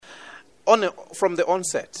from the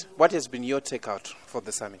onset, what has been your takeout for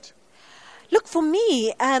the summit? Look, for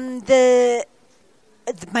me, my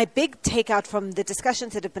big takeout from the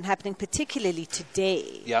discussions that have been happening, particularly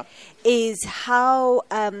today, is how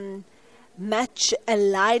much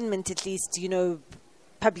alignment, at least,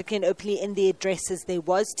 publicly and openly in the addresses there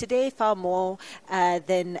was today, far more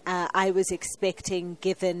than I was expecting,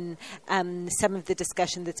 given some of the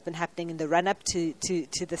discussion that's been happening in the run-up to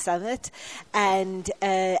the summit, and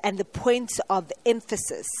the points of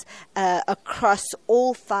emphasis across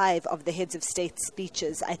all 5 of the heads of state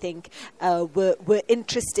speeches, I think, were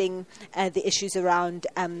interesting. The issues around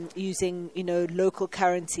using, local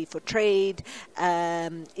currency for trade,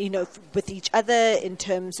 with each other in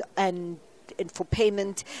terms and for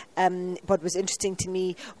payment. What was interesting to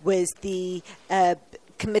me was the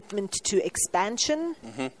commitment to expansion.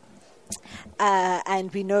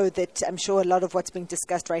 And we know that, I'm sure, a lot of what's being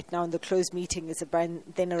discussed right now in the closed meeting is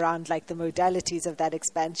then around like the modalities of that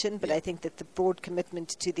expansion, but I think that the broad commitment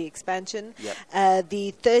to the expansion.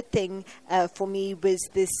 The third thing for me was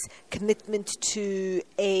this commitment to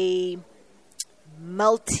a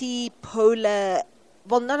multipolar,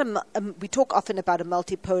 we talk often about a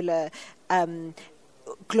multipolar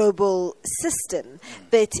global system,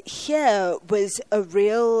 but here was a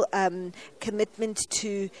real commitment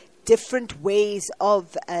to different ways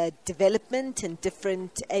of development and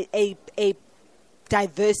different a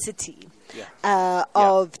diversity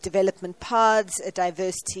of development paths, a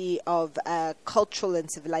diversity of cultural and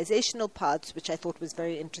civilizational paths, which I thought was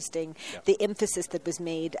very interesting. The emphasis that was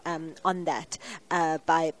made on that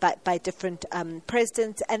by different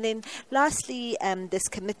presidents. And then lastly, this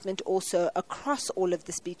commitment also across all of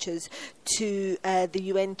the speeches to the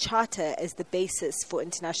UN Charter as the basis for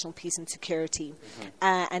international peace and security,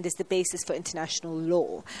 and as the basis for international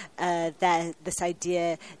law. That this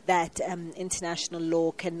idea that international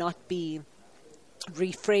law cannot be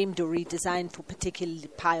reframed or redesigned for particularly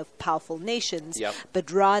powerful nations,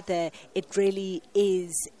 but rather it really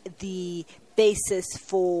is the basis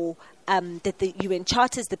for that the UN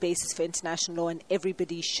Charter is the basis for international law, and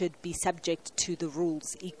everybody should be subject to the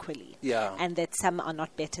rules equally, and that some are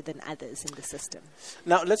not better than others in the system.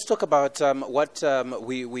 Now let's talk about what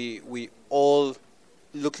we all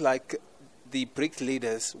look like the BRICS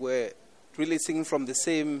leaders were really singing from the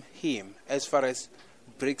same hymn as far as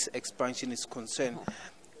BRICS expansion is concerned.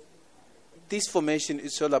 This formation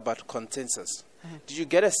is all about consensus. Did you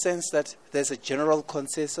get a sense that there's a general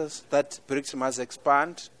consensus that BRICS must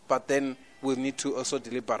expand, but then we'll need to also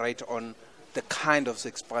deliberate on the kind of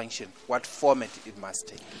expansion, what format it must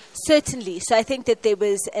take? Certainly. So I think that there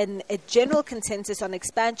was a general consensus on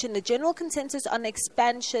expansion,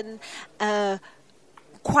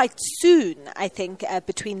 quite soon, I think,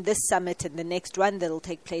 between this summit and the next one that will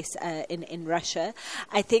take place in Russia.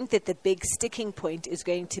 I think that the big sticking point is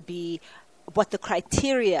going to be what the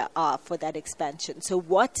criteria are for that expansion. So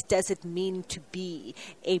what does it mean to be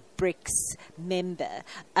a BRICS member?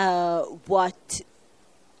 What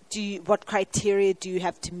criteria do you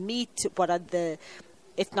have to meet? What are the,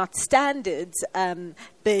 if not standards,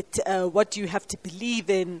 but what do you have to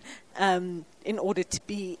believe in order to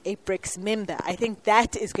be a BRICS member? I think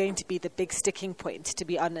that is going to be the big sticking point, to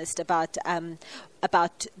be honest, about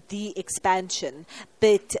the expansion.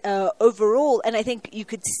 But overall, and I think you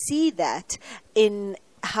could see that in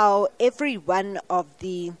how every one of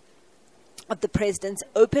the presidents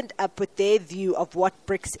opened up with their view of what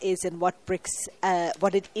BRICS is and what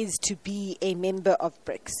it is to be a member of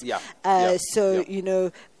BRICS.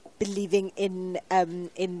 Believing in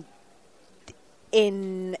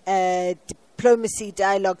diplomacy,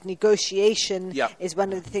 dialogue, negotiation is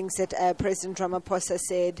one of the things that President Ramaphosa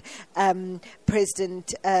said.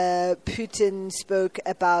 President Putin spoke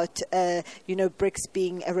about, BRICS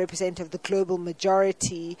being a representative of the global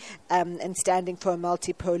majority and standing for a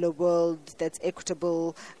multipolar world that's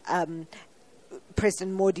equitable.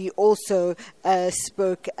 President Modi also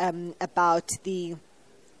spoke about the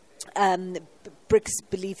BRICS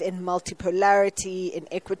belief in multipolarity, in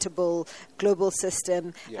equitable global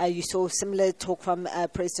system. You saw similar talk from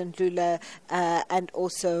President Lula and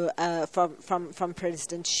also from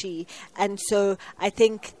President Xi. And so I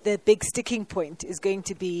think the big sticking point is going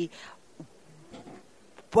to be,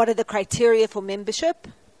 what are the criteria for membership?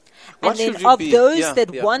 And then of those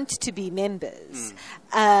that want to be members,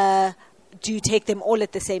 do you take them all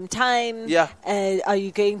at the same time? Are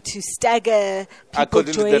you going to stagger people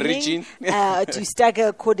according joining? to the region? Do you stagger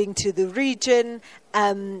according to the region?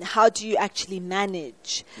 How do you actually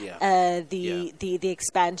manage the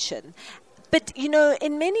expansion? But,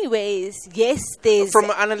 in many ways, yes, there's... From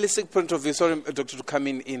an analytic point of view, sorry, Doctor, to come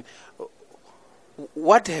in,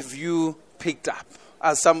 what have you picked up?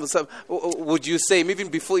 Some would you say, maybe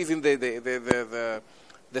before even the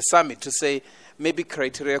summit, to say maybe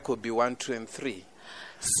criteria could be 1, 2, and 3?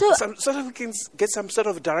 So sort of we can get some sort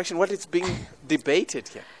of direction what is being debated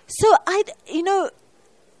here. So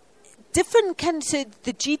different countries,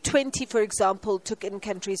 the G20, for example, took in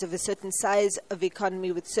countries of a certain size of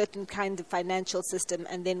economy with certain kind of financial system,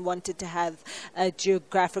 and then wanted to have a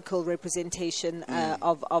geographical representation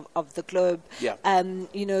of the globe. Yeah.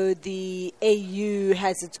 The AU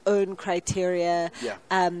has its own criteria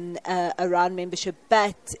around membership,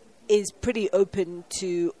 but is pretty open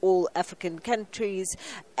to all African countries,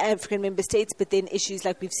 African member states, but then issues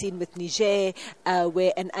like we've seen with Niger,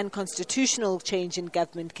 where an unconstitutional change in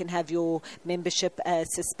government can have your membership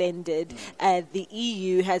suspended. The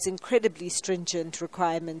EU has incredibly stringent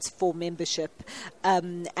requirements for membership,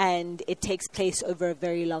 and it takes place over a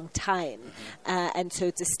very long time. And so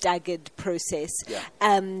it's a staggered process.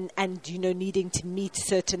 And, needing to meet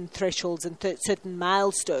certain thresholds and certain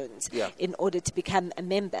milestones in order to become a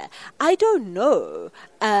member. I don't know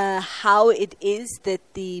how it is that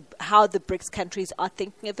how the BRICS countries are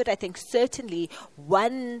thinking of it. I think certainly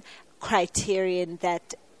one criterion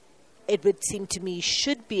that it would seem to me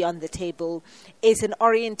should be on the table is an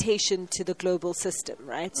orientation to the global system,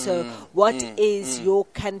 right? So what is your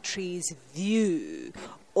country's view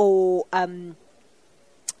or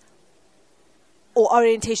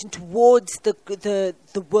orientation towards the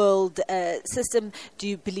world system? Do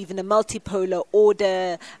you believe in a multipolar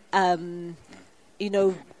order?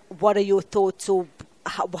 What are your thoughts, or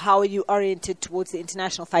how are you oriented towards the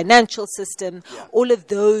international financial system? All of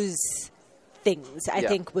those things, I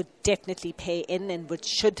think, would definitely play in and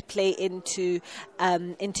should play into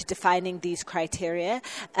defining these criteria.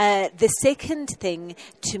 The second thing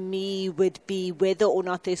to me would be whether or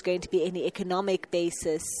not there's going to be any economic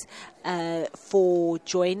basis for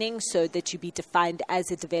joining, so that you be defined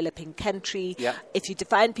as a developing country. If you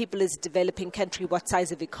define people as a developing country, what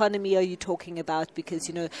size of economy are you talking about? Because,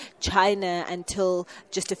 China, until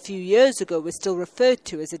just a few years ago, was still referred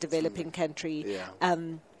to as a developing country.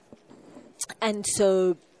 And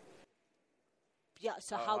so,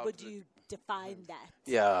 how would you define that?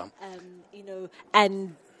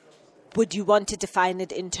 And would you want to define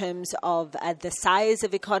it in terms of the size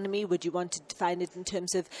of economy? Would you want to define it in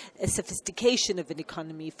terms of a sophistication of an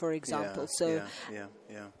economy, for example?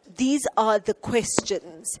 These are the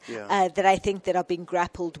questions that I think that are being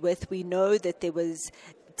grappled with. We know that there was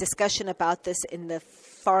discussion about this in the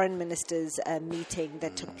foreign ministers' meeting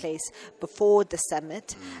that took place before the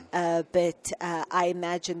summit, but I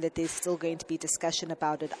imagine that there's still going to be discussion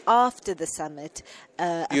about it after the summit.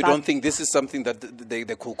 You don't think this is something that they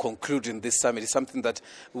could conclude in this summit? It's something that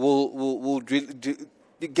will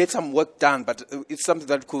get some work done, but it's something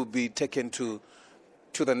that could be taken to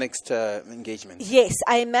the next engagement? Yes,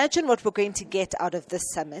 I imagine what we're going to get out of this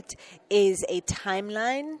summit is a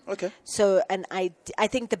timeline. Okay. So, and I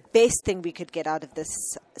think the best thing we could get out of this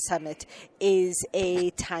summit is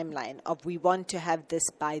a timeline of we want to have this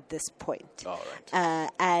by this point. All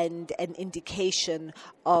right. And an indication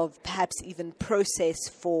of perhaps even process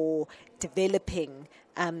for developing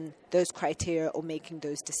those criteria or making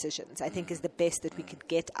those decisions, I think, is the best that we could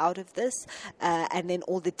get out of this. And then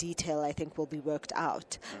all the detail, I think, will be worked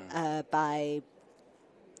out by,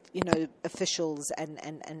 officials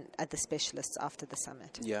and other specialists after the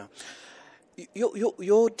summit. Yeah.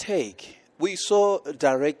 Your take, we saw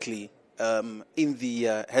directly in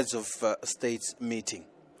the Heads of States meeting,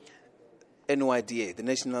 NYDA, the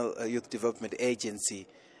National Youth Development Agency,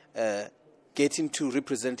 getting to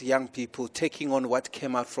represent young people, taking on what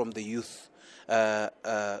came out from the youth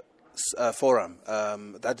forum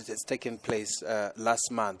that has taken place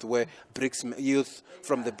last month, where BRICS youth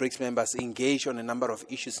from the BRICS members engage on a number of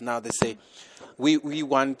issues. Now they say, we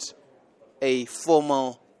want a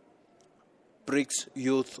formal BRICS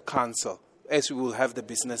Youth Council, as we will have the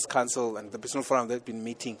Business Council and the Business Forum that have been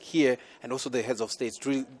meeting here, and also the heads of states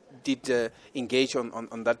did engage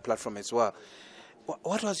on that platform as well.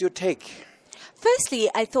 What was your take? Firstly,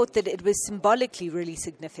 I thought that it was symbolically really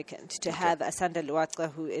significant to have Asanda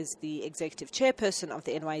Luatqa, who is the executive chairperson of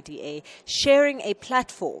the NYDA, sharing a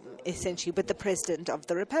platform, essentially, with the President of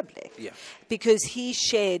the Republic. Yeah. Because he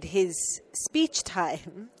shared his speech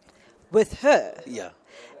time with her. Yeah.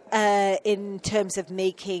 In terms of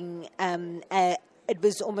making it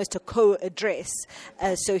was almost a co-address.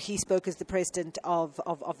 So he spoke as the President of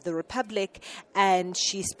the Republic, and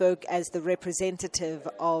she spoke as the representative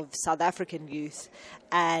of South African youth,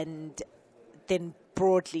 and then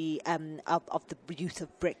broadly of the youth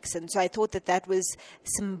of BRICS. And so I thought that was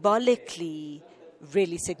symbolically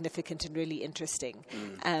really significant and really interesting,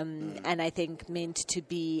 and I think meant to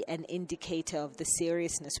be an indicator of the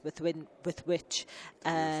seriousness with which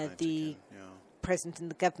the President and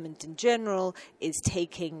the government in general is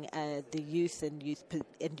taking the youth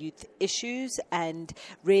and youth issues, and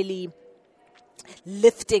really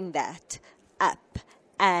lifting that up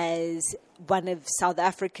as one of South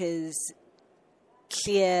Africa's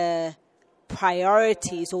clear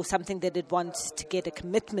priorities, or something that it wants to get a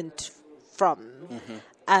commitment from,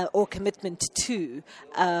 or commitment to,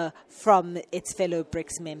 from its fellow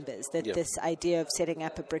BRICS members. That this idea of setting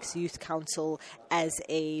up a BRICS Youth Council as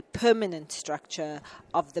a permanent structure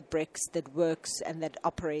of the BRICS that works and that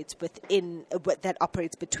operates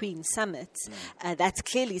between summits, that's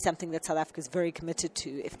clearly something that South Africa is very committed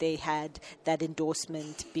to, if they had that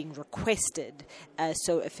endorsement being requested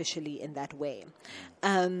so officially in that way.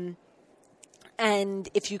 And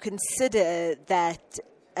if you consider that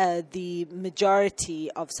the majority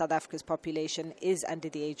of South Africa's population is under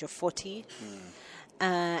the age of 40,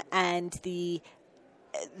 and the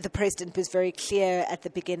President was very clear at the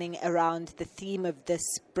beginning around the theme of this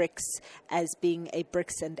BRICS as being a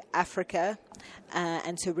BRICS and Africa,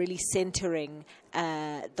 and so really centering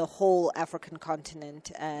the whole African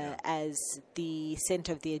continent as the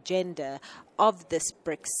center of the agenda of this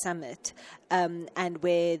BRICS summit, and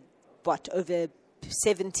where over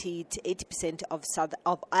 70 to 80%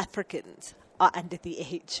 of Africans are under the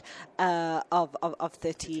age of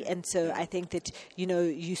 30. And so I think that,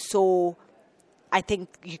 I think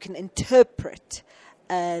you can interpret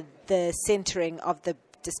the centering of the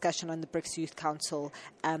discussion on the BRICS Youth Council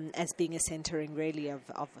as being a centering really of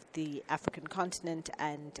the African continent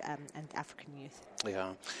and African youth.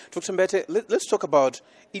 Yeah. Dr. Mbethe, let's talk about,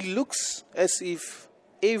 it looks as if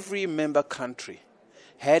every member country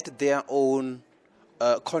had their own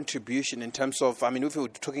contribution in terms of, if we were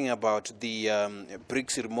talking about the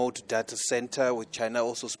BRICS Remote Data Center, which China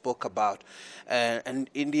also spoke about, and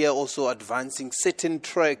India also advancing certain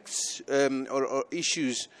tracks or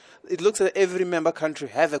issues, it looks like every member country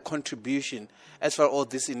have a contribution as far as all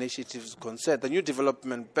these initiatives are concerned. The New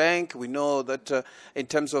Development Bank, we know that in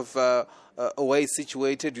terms of where it's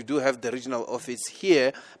situated, you do have the regional office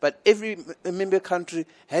here, but every member country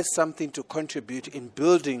has something to contribute in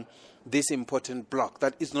building this important block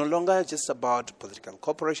that is no longer just about political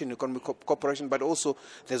cooperation, economic cooperation, but also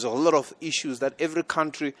there's a lot of issues that every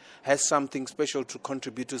country has something special to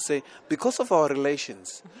contribute to. Say, because of our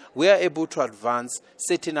relations, we are able to advance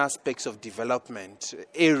certain aspects of development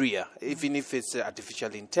area, even if it's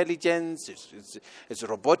artificial intelligence, it's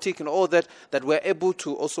robotic and all that we're able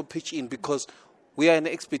to also pitch in because we are an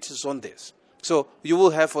expertise on this. So you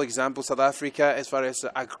will have, for example, South Africa, as far as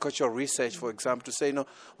agricultural research, for example, to say, no,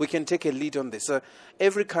 we can take a lead on this.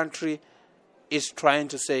 Every country is trying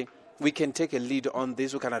to say, we can take a lead on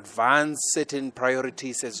this, we can advance certain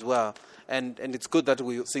priorities as well. And it's good that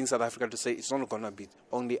we're seeing South Africa to say it's not going to be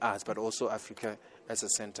only us, but also Africa as a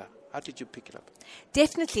center. How did you pick it up?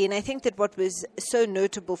 Definitely, and I think that what was so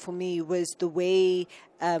notable for me was the way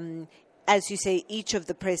as you say, each of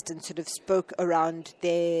the presidents sort of spoke around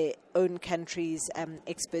their own country's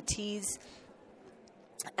expertise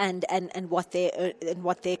and what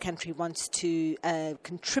their country wants to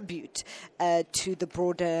contribute to the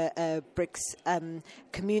broader BRICS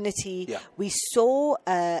community. Yeah. We saw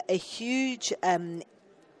a huge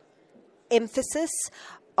emphasis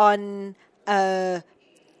on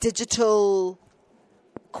digital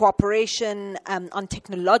cooperation, on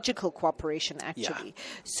technological cooperation, actually. Yeah.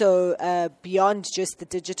 So beyond just the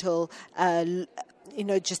digital,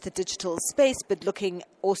 just the digital space, but looking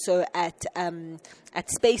also at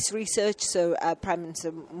space research. So Prime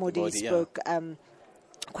Minister Modi spoke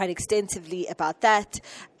quite extensively about that.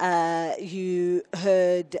 You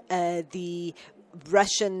heard the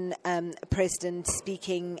Russian president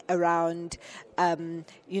speaking around,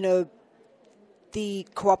 the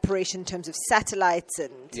cooperation in terms of satellites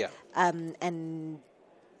and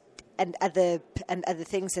other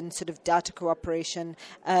things, and sort of data cooperation.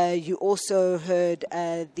 You also heard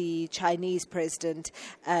the Chinese president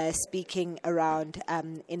speaking around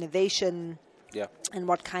innovation. Yeah. And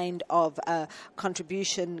what kind of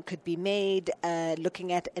contribution could be made,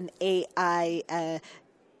 looking at an AI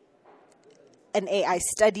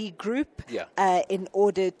study group, in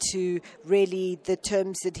order to really, the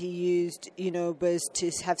terms that he used, was to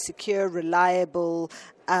have secure, reliable,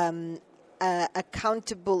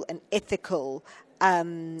 accountable and ethical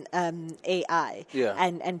AI,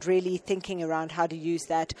 and really thinking around how to use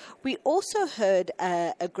that. We also heard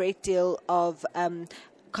a great deal of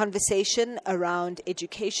conversation around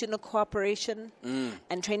educational cooperation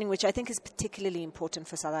and training, which I think is particularly important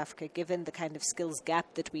for South Africa, given the kind of skills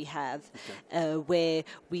gap that we have, where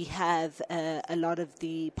we have a lot of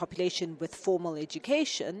the population with formal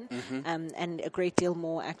education, and a great deal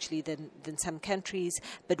more actually than some countries,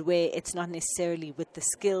 but where it's not necessarily with the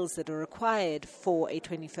skills that are required for a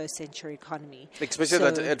 21st century economy. Especially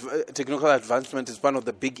that technical advancement is one of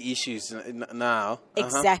the big issues now.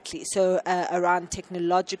 Exactly. So around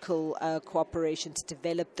technological cooperation to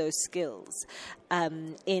develop those skills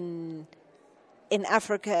in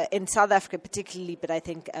Africa, in South Africa particularly, but I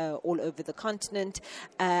think all over the continent.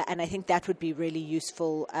 And I think that would be really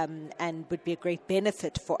useful and would be a great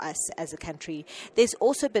benefit for us as a country. There's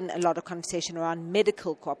also been a lot of conversation around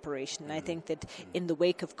medical cooperation. I think that in the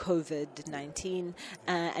wake of COVID-19,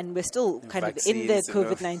 and we're still kind of in the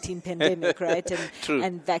COVID-19 pandemic, right?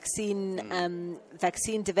 And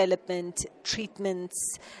vaccine development,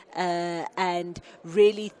 treatments, and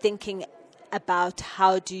really thinking about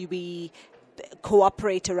how do we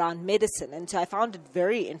cooperate around medicine. And so I found it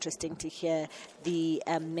very interesting to hear the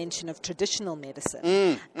mention of traditional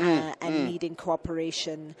medicine and needing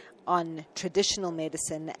cooperation on traditional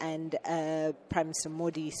medicine, and Prime Minister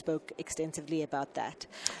Modi spoke extensively about that.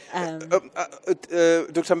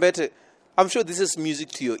 Dr. Mbethe, I'm sure this is music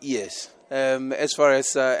to your ears. As far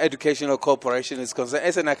as educational cooperation is concerned,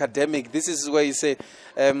 as an academic, this is where you say,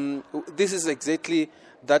 this is exactly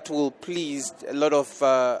that will please a lot of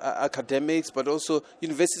academics, but also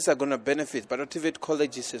universities are going to benefit, but activate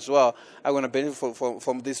colleges as well are going to benefit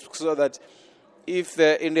from this, so that if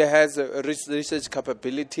India has research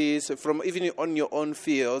capabilities, from even on your own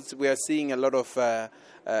fields, we are seeing a lot of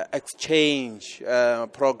exchange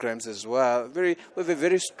programs as well. We have a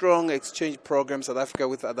very strong exchange program, South Africa,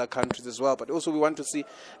 with other countries as well. But also we want to see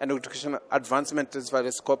an educational advancement as far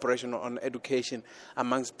as cooperation on education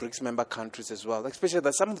amongst BRICS member countries as well. Especially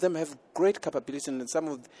that some of them have great capabilities and some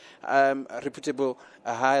of reputable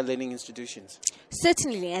higher learning institutions.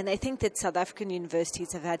 Certainly, and I think that South African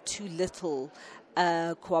universities have had too little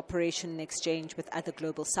cooperation and exchange with other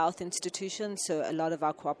global south institutions. So a lot of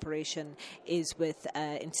our cooperation is with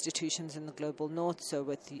institutions in the global north. So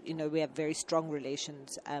we have very strong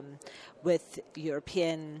relations with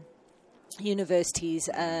European universities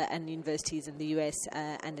and universities in the US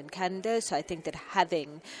and in Canada. So I think that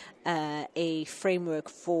having a framework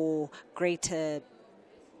for greater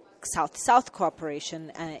South-South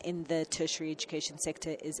cooperation in the tertiary education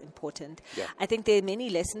sector is important. Yeah. I think there are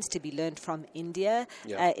many lessons to be learned from India.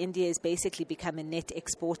 Yeah. India has basically become a net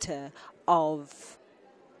exporter of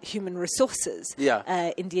human resources,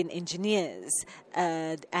 Indian engineers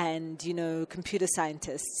and computer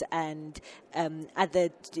scientists and other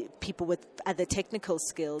people with other technical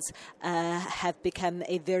skills have become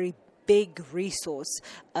a very big resource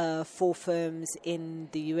for firms in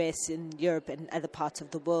the US, in Europe, and other parts of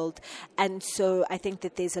the world. And so I think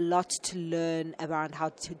that there's a lot to learn around how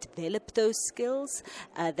to develop those skills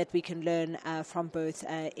that we can learn from both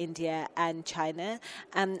India and China,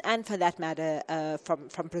 and for that matter,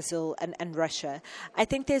 from Brazil and Russia. I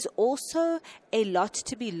think there's also a lot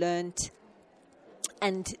to be learned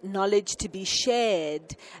and knowledge to be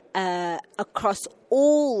shared across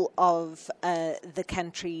all of the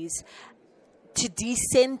countries to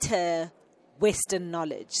decenter Western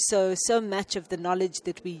knowledge. So much of the knowledge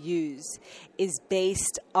that we use is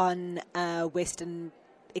based on Western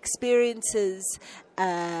experiences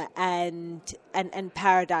and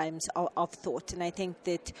paradigms of thought. And I think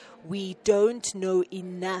that we don't know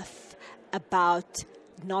enough about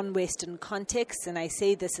non-Western contexts, and I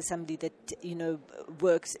say this as somebody that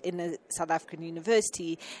works in a South African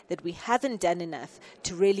university, that we haven't done enough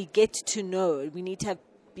to really get to know. We need to have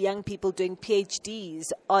young people doing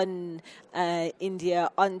PhDs on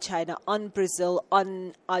India, on China, on Brazil,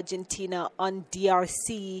 on Argentina, on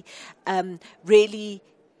DRC, really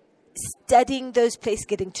studying those places,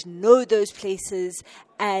 getting to know those places,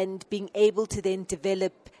 and being able to then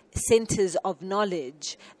develop centers of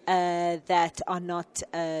knowledge that are not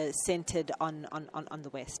centered on the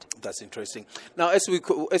West. That's interesting. Now, as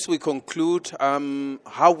we conclude,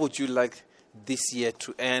 how would you like this year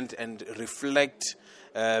to end and reflect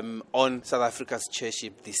on South Africa's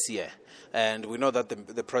chairship this year? And we know that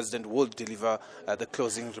the president will deliver the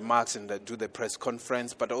closing remarks and do the press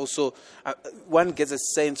conference, but also one gets a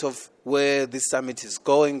sense of where this summit is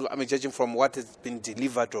going. I mean, judging from what has been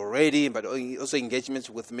delivered already, but also engagements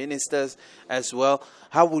with ministers as well.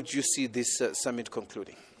 How would you see this summit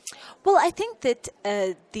concluding? Well, I think that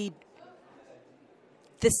the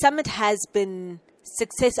summit has been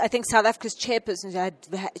success. I think South Africa's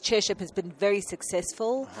chairship has been very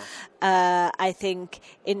successful. I think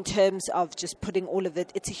in terms of just putting all of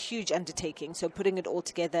it, it's a huge undertaking. So putting it all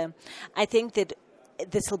together, I think that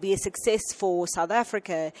this will be a success for South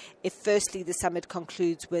Africa if firstly the summit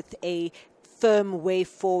concludes with a firm way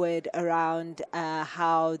forward around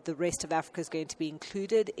how the rest of Africa is going to be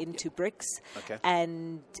included into BRICS,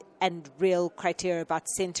 and real criteria about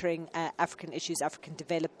centering African issues, African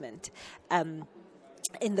development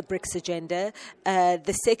in the BRICS agenda.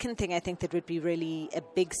 The second thing I think that would be really a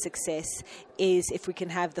big success is if we can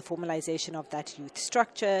have the formalization of that youth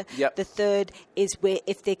structure. The third is where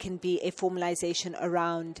if there can be a formalization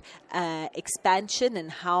around expansion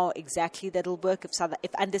and how exactly that'll work.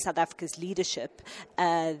 If under South Africa's leadership,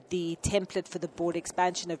 the template for the broad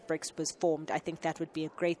expansion of BRICS was formed, I think that would be a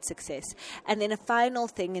great success. And then a final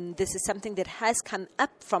thing, and this is something that has come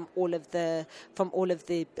up from all of the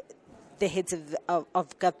heads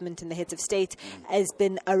of government and the heads of state, has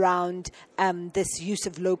been around this use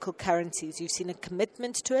of local currencies. You've seen a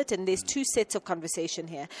commitment to it, and there's two sets of conversation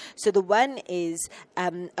here. So the one is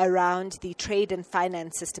around the trade and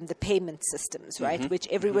finance system, the payment systems, right, which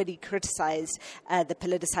everybody criticized the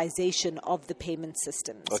politicization of the payment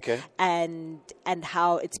systems, and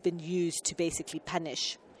how it's been used to basically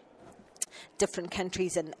punish different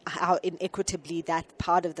countries and how inequitably that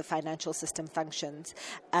part of the financial system functions,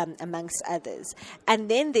 amongst others. And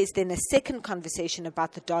then there's a second conversation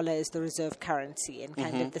about the dollar as the reserve currency and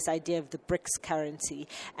kind of this idea of the BRICS currency.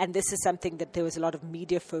 And this is something that there was a lot of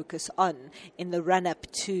media focus on in the run-up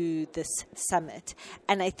to this summit.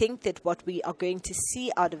 And I think that what we are going to see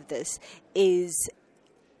out of this is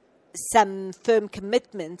some firm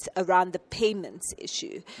commitments around the payments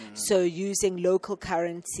issue. So using local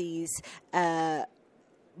currencies,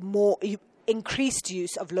 increased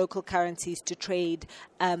use of local currencies to trade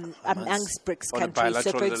amongst BRICS countries.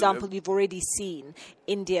 So, for example, you've already seen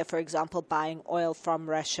India, for example, buying oil from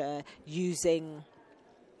Russia using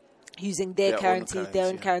their currency, their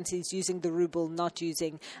own currencies, using the ruble, not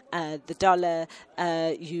using the dollar.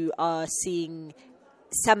 You are seeing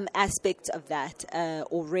some aspects of that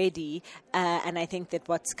already, and I think that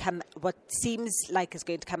what seems like is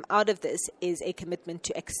going to come out of this is a commitment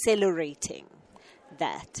to accelerating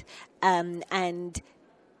that, and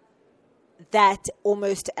that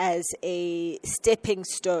almost as a stepping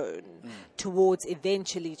stone towards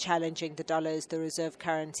eventually challenging the dollar as the reserve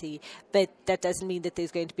currency. But that doesn't mean that there's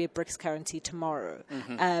going to be a BRICS currency tomorrow.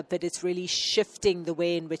 But it's really shifting the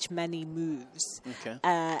way in which money moves,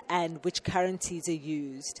 and which currencies are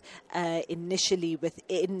used initially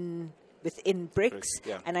within BRICS,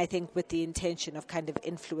 and I think with the intention of kind of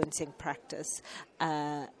influencing practice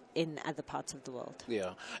in other parts of the world.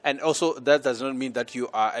 And also that does not mean that you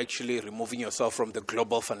are actually removing yourself from the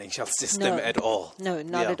global financial system at all. No,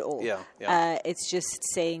 not at all. It's just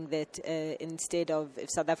saying that instead of, if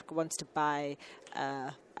South Africa wants to buy,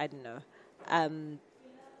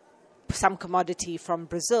 some commodity from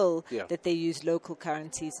Brazil, that they use local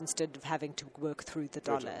currencies instead of having to work through the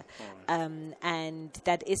dollar. And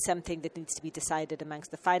that is something that needs to be decided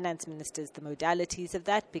amongst the finance ministers, the modalities of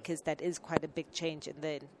that, because that is quite a big change in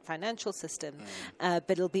the financial system. But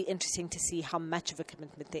it'll be interesting to see how much of a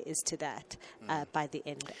commitment there is to that by the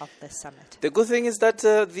end of the summit. The good thing is that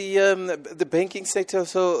the banking sector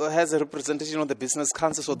also has a representation on the Business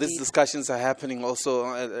Council, so these discussions are happening also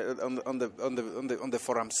on the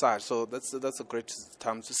forum side. So that's a great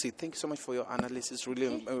time to see. Thank you so much for your analysis.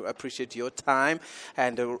 Really appreciate your time,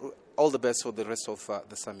 and all the best for the rest of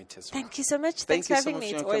the summit as well. Thank you so much. Thanks for having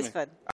me. It's always fun.